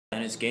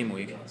this game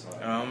week?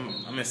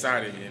 I'm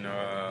excited.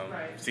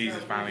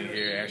 Season's finally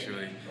here.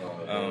 Actually,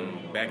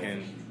 back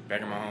in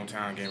my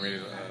hometown, getting ready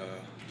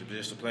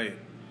to play.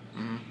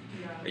 Mm-hmm.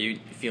 Are you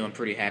feeling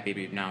pretty happy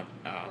to be now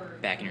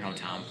back in your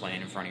hometown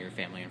playing in front of your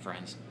family and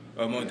friends?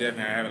 Most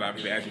definitely. I have a lot of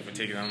people asking for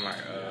tickets. I'm like,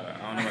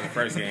 I don't know what the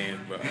first game is,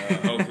 but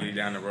hopefully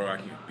down the road I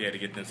can be able to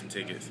get them some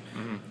tickets.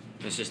 Mm-hmm.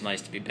 It's just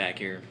nice to be back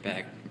here,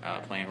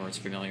 playing where it's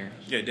familiar.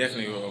 Yeah,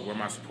 definitely where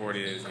my support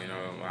is.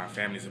 My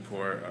family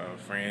support,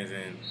 friends,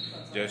 and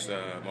just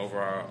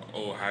overall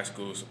old high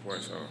school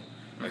support. So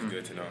that's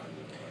good to know.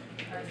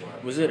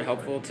 Was it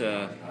helpful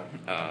to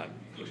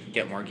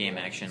get more game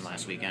action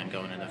last weekend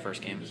going into the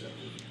first game?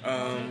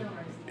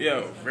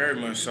 Yeah, very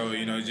much so.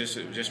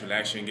 Just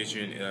relaxing, get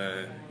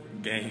you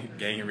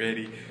game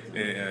ready,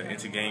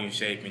 into game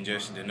shape, and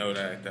just to know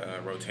that the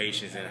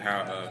rotations and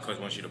how coach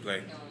wants you to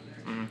play.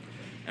 Mm-hmm.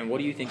 And what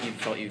do you think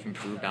you've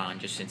improved on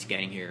just since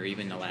getting here,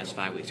 even the last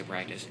 5 weeks of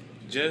practice?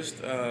 Just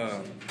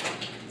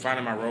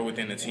finding my role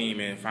within the team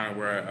and finding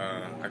where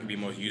I can be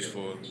most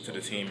useful to the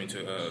team and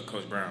to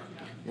Coach Brown.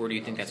 Where do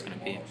you think that's going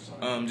to be?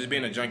 Just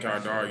being a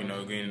junkyard dog,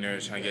 getting in there,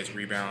 trying to get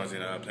rebounds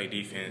and play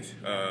defense,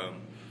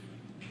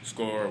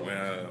 score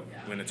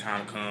when the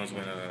time comes,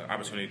 when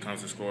opportunity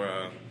comes to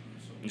score.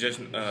 Just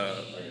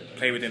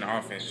play within the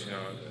offense.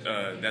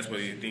 That's what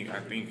I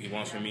think he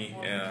wants from me,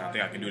 and I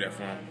think I can do that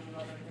for him.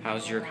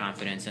 How's your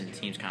confidence and the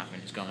team's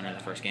confidence going into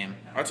the first game?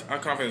 Our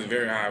confidence is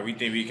very high. We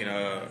think we can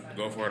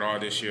go for it all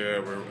this year.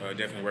 We're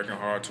definitely working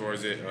hard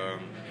towards it.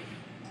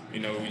 We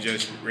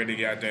just ready to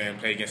get out there and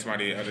play against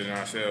somebody other than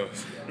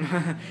ourselves.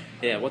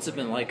 Yeah, what's it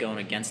been like going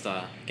against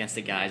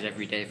the guys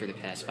every day for the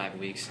past 5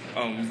 weeks?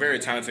 Very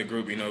talented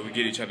group. We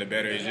get each other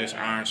better. It's just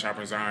iron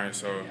sharpens iron.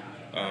 So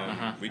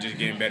we just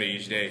getting better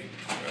each day.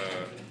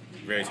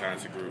 Very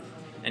talented group.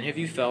 And have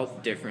you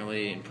felt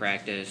differently in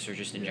practice or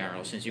just in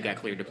general since you got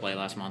cleared to play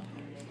last month?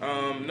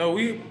 No,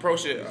 we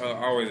approach it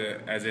always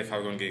as if I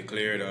was going to get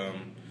cleared.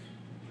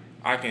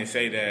 I can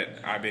say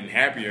that I've been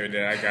happier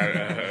that I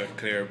got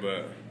cleared,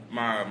 but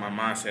my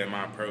mindset,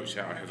 my approach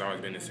has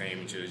always been the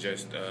same, to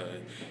just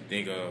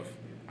think of,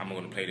 I'm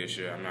going to play this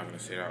year. I'm not going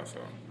to sit out. So.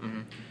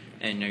 Mm-hmm.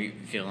 And are you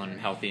feeling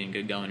healthy and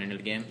good going into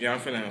the game? Yeah, I'm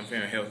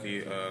feeling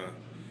healthy.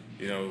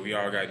 We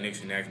all got nicks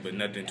and knacks, but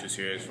nothing too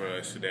serious for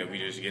us, so that we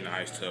just get in the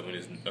ice tub and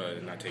it's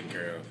not taken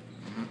care of.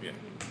 Mm-hmm. Yeah.